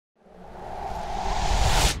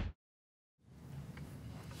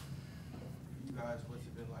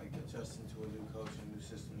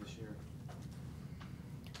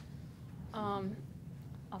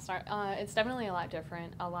I'll start. It's definitely a lot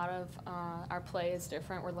different. A lot of our play is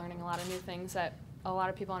different. We're learning a lot of new things that a lot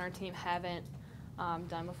of people on our team haven't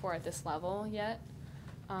done before at this level yet.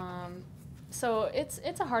 So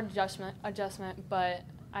it's a hard adjustment, but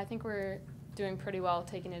I think we're doing pretty well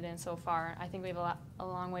taking it in so far. I think we have a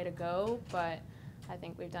long way to go, but I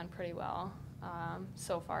think we've done pretty well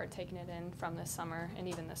so far taking it in from this summer and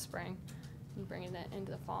even this spring and bringing it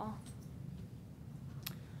into the fall.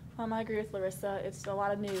 I agree with Larissa. It's a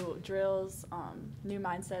lot of new drills, new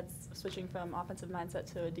mindsets, switching from offensive mindset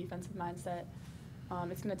to a defensive mindset.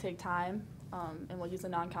 It's going to take time, and we'll use the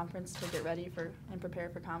non-conference to get ready for and prepare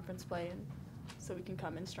for conference play, and so we can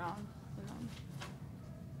come in strong.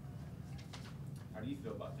 How do you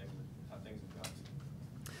feel about how things have gone?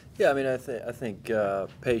 Yeah, I mean, I think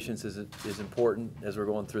patience is important as we're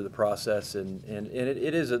going through the process, and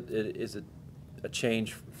it is a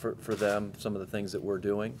change for them. Some of the things that we're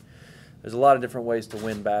doing. There's a lot of different ways to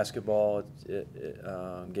win basketball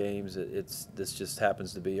games. This just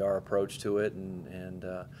happens to be our approach to it, and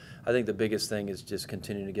I think the biggest thing is just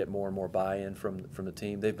continuing to get more and more buy-in from the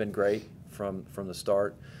team. They've been great from the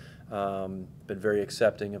start. Been very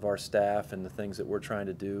accepting of our staff and the things that we're trying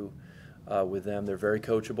to do with them. They're very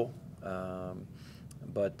coachable,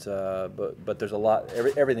 but there's a lot.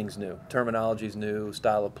 Everything's new. Terminology's new.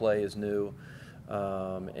 Style of play is new.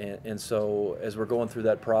 And so as we're going through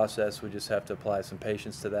that process, we just have to apply some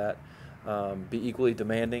patience to that, be equally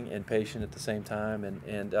demanding and patient at the same time.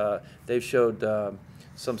 And they've showed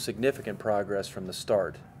some significant progress from the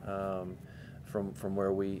start, from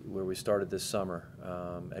where we started this summer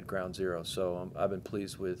at Ground Zero. So I've been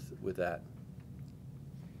pleased with that.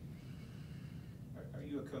 Are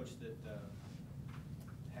you a coach that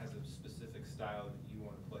has a specific style that you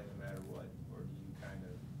want to play no matter what, or do you kind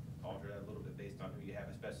of alter that a little bit based on who you have,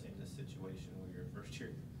 especially in this situation where you're a first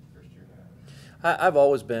year guy? I've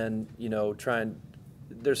always been, trying.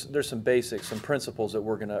 There's some basics, some principles that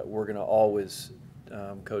we're gonna always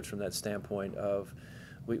coach from that standpoint of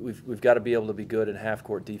we've got to be able to be good in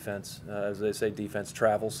half-court defense. As they say, defense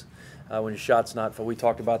travels. When your shot's not, we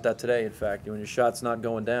talked about that today. In fact, when your shot's not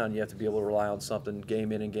going down, you have to be able to rely on something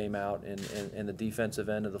game in and game out. And the defensive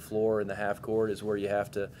end of the floor in the half-court is where you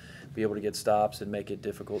have to be able to get stops and make it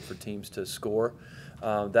difficult for teams to score.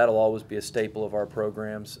 That'll always be a staple of our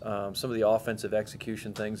programs. Some of the offensive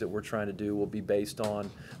execution things that we're trying to do will be based on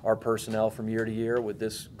our personnel from year to year. With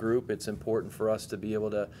this group, it's important for us to be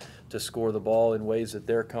able to score the ball in ways that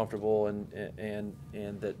they're comfortable and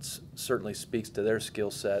that certainly speaks to their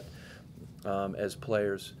skill set as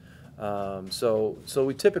players. So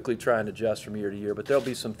we typically try and adjust from year to year, but there'll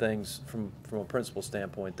be some things from a principal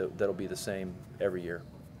standpoint that'll be the same every year.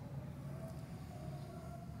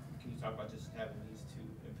 Can you talk about just having these two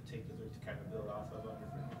in particular to kind of build off of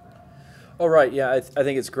Oh, right, yeah, I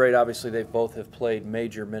think it's great. Obviously, they both have played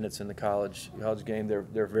major minutes in the college game.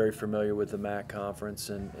 They're very familiar with the MAC conference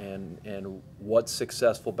and what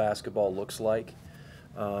successful basketball looks like.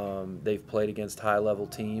 They've played against high-level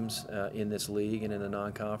teams in this league and in the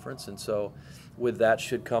non-conference, and so with that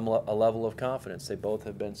should come a level of confidence. They both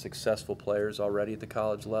have been successful players already at the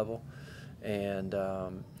college level, and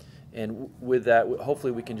with that,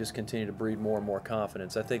 hopefully we can just continue to breed more and more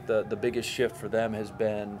confidence. I think the biggest shift for them has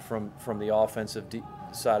been from the offensive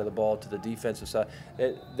side of the ball to the defensive side.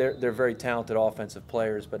 They're very talented offensive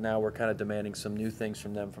players, but now we're kind of demanding some new things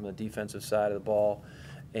from them from the defensive side of the ball,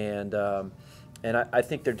 and I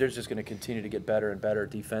think they're just going to continue to get better and better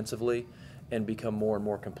defensively and become more and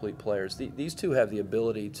more complete players. These two have the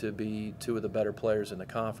ability to be two of the better players in the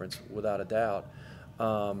conference, without a doubt,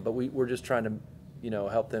 but we're just trying to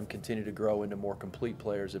help them continue to grow into more complete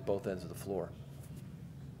players at both ends of the floor.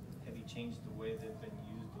 Have you changed the way they've been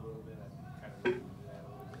used a little bit? I kind of alluded to that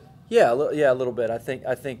a little bit. Yeah, a little bit. I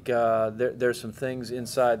think there's some things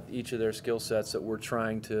inside each of their skill sets that we're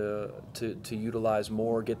trying to utilize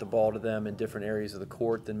more, get the ball to them in different areas of the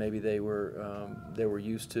court than maybe they were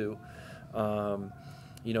used to.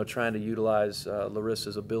 Trying to utilize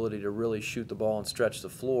Larissa's ability to really shoot the ball and stretch the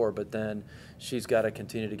floor, but then she's got to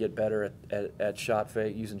continue to get better at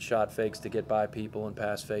using shot fakes to get by people and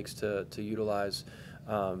pass fakes to utilize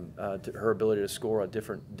her ability to score at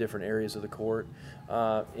different areas of the court.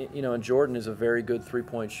 And Jordan is a very good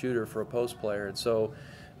three-point shooter for a post player, and so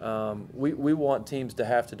we want teams to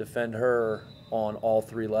have to defend her on all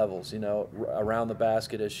three levels. Around the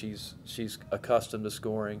basket as she's accustomed to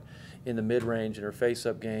scoring, in the mid-range in her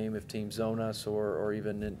face-up game if teams zone us, or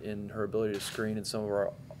even in her ability to screen in some of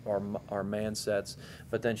our man sets.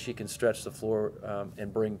 But then she can stretch the floor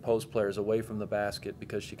and bring post players away from the basket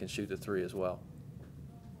because she can shoot the three as well.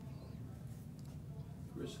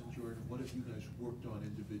 Chris and Jordan, what what have you guys worked on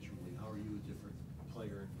individually? How are you a different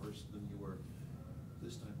player in person than you were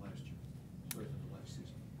this time last year, or than the last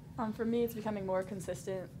season? For me, it's becoming more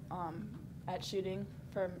consistent at shooting,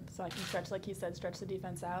 so I can stretch, like he said, stretch the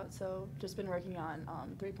defense out. So just been working on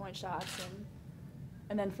 3-point shots,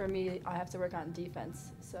 and then for me, I have to work on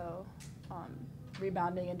defense. So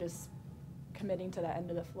rebounding and just committing to that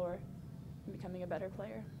end of the floor and becoming a better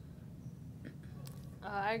player.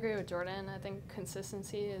 I agree with Jordan. I think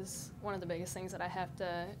consistency is one of the biggest things that I have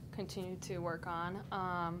to continue to work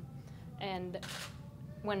on. And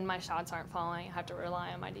when my shots aren't falling, I have to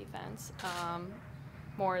rely on my defense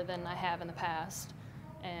more than I have in the past.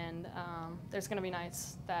 And there's going to be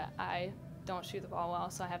nights that I don't shoot the ball well,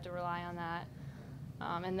 so I have to rely on that.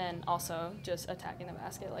 And then also just attacking the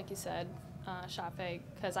basket, like you said, shot fake,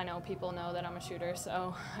 because I know people know that I'm a shooter,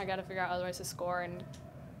 so I got to figure out other ways to score and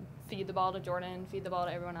feed the ball to Jordan, feed the ball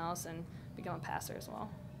to everyone else, and become a passer as well.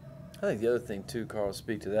 I think the other thing too, Carl,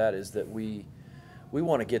 speak to that, is that we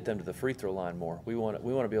want to get them to the free throw line more. We want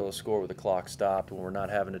to be able to score with the clock stopped when we're not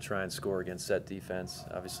having to try and score against set defense.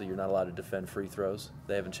 Obviously, you're not allowed to defend free throws.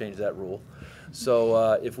 They haven't changed that rule.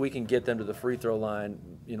 So if we can get them to the free throw line,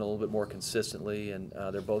 a little bit more consistently, and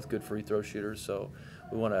they're both good free throw shooters, so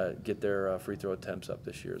we want to get their free throw attempts up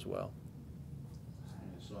this year as well.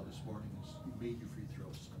 I saw this morning you made your free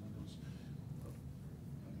throws.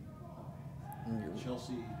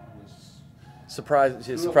 Chelsea was Surprised.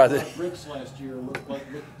 bricks last year. Looked very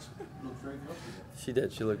comfortable. She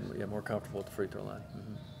did. She looked more comfortable at the free throw line.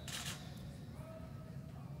 Mm-hmm.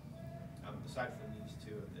 Aside from these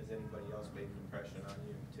two, has anybody else made an impression on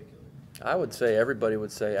you in particular? I would say everybody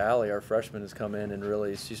would say Allie, our freshman, has come in and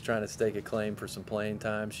really, she's trying to stake a claim for some playing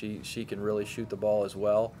time. She can really shoot the ball as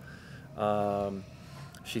well.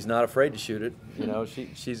 She's not afraid to shoot it.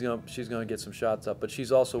 She's gonna get some shots up, but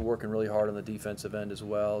she's also working really hard on the defensive end as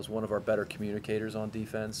well. Is one of our better communicators on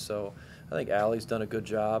defense. So I think Allie's done a good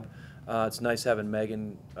job. It's nice having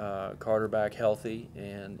Megan Carter back healthy,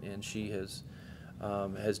 and she has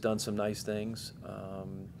done some nice things.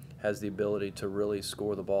 Has the ability to really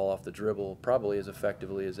score the ball off the dribble, probably as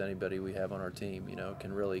effectively as anybody we have on our team.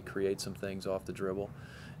 Can really create some things off the dribble.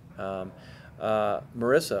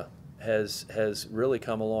 Marissa has really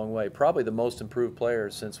come a long way. Probably the most improved player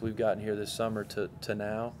since we've gotten here this summer to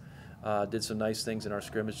now. Did some nice things in our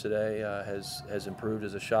scrimmage today. Has improved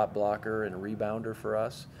as a shot blocker and a rebounder for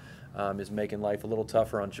us. Is making life a little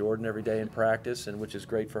tougher on Jordan every day in practice, and which is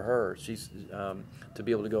great for her. She's to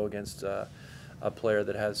be able to go against a player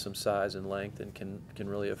that has some size and length and can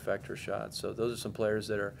really affect her shot. So those are some players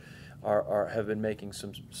that have been making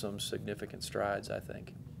some significant strides, I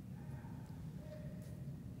think.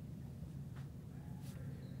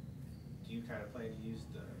 Do you kind of plan to use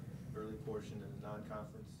the early portion of the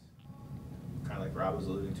non-conference, kind of like Rob was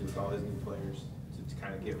alluding to with all his new players, to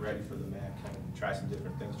kind of get ready for the MAC, kind of try some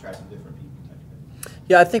different things, try some different people type of thing?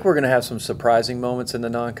 Yeah, I think we're going to have some surprising moments in the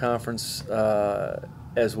non-conference,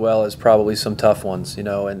 as well as probably some tough ones,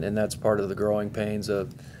 and that's part of the growing pains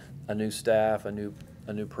of a new staff, a new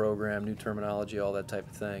program, new terminology, all that type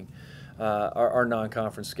of thing. Our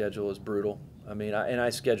non-conference schedule is brutal. I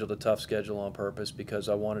scheduled a tough schedule on purpose because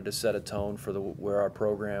I wanted to set a tone for where our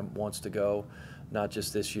program wants to go, not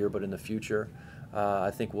just this year but in the future.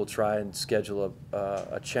 I think we'll try and schedule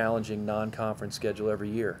a challenging non-conference schedule every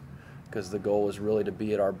year, because the goal is really to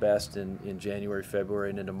be at our best in January,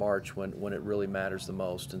 February, and into March when it really matters the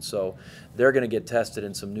most. And so they're going to get tested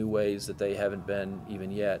in some new ways that they haven't been even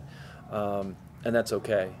yet, and that's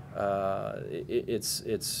okay.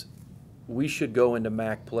 We should go into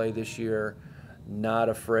MAC play this year not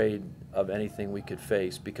afraid of anything we could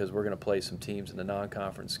face, because we're going to play some teams in the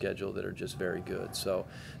non-conference schedule that are just very good. So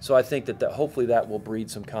I think that hopefully that will breed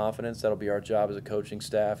some confidence. That'll be our job as a coaching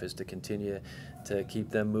staff, is to continue to keep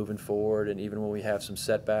them moving forward, and even when we have some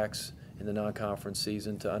setbacks in the non-conference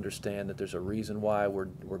season, to understand that there's a reason why we're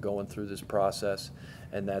going through this process,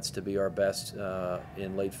 and that's to be our best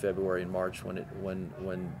in late February and March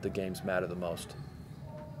when the games matter the most.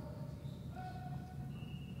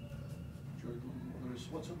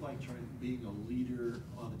 What's it like being a leader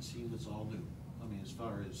on a team that's all new? As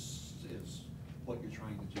far as what you're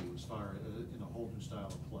trying to do, as far as in a whole new style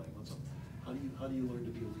of play. How do you learn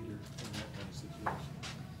to be a leader in that kind of situation?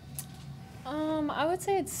 I would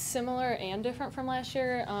say it's similar and different from last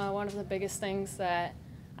year. One of the biggest things that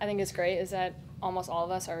I think is great is that almost all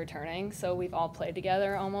of us are returning, so we've all played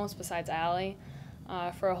together almost, besides Allie,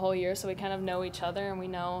 for a whole year, so we kind of know each other and we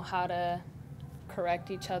know how to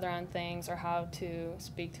correct each other on things, or how to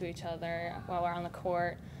speak to each other while we're on the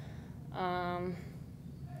court.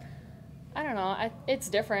 I don't know. It's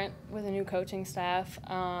different with a new coaching staff,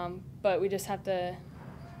 but we just have to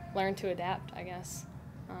learn to adapt, I guess.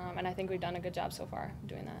 And I think we've done a good job so far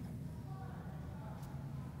doing that.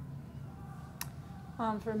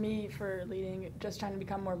 For me, for leading, just trying to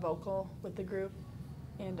become more vocal with the group,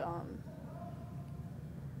 and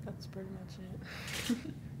that's pretty much it. Does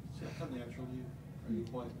that come natural to you? Are you a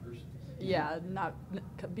quiet person? Yeah, not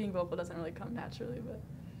being vocal doesn't really come naturally, but.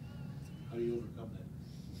 How do you overcome that?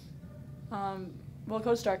 Well,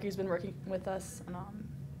 Coach Starkey's been working with us, and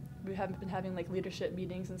we have been having like leadership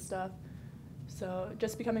meetings and stuff. So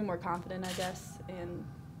just becoming more confident, I guess, and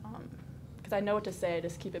because I know what to say, I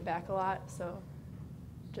just keep it back a lot. So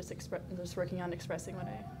just working on expressing what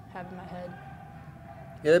I have in my head.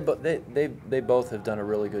 Yeah, they both have done a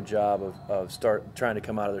really good job of trying to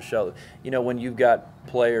come out of their shell. You know, when you've got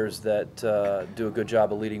players that do a good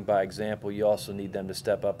job of leading by example, you also need them to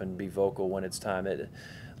step up and be vocal when it's time.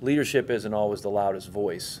 Leadership isn't always the loudest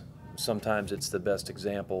voice. Sometimes it's the best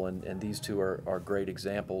example, and these two are great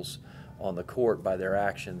examples on the court by their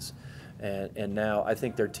actions. And now I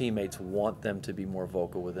think their teammates want them to be more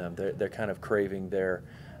vocal with them. They're kind of craving their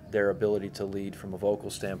ability to lead from a vocal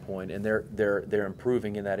standpoint, and they're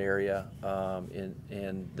improving in that area,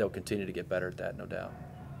 and they'll continue to get better at that, no doubt.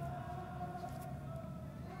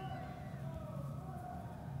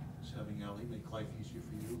 Does having Allie make life easier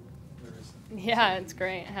for you? Yeah, it's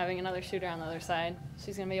great having another shooter on the other side.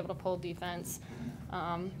 She's going to be able to pull defense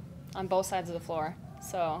on both sides of the floor.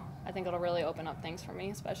 So I think it'll really open up things for me,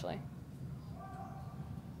 especially.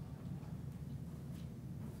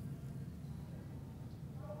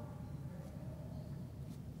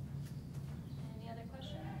 Any other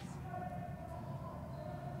questions?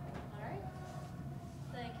 All right.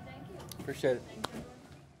 Thank you. Appreciate it.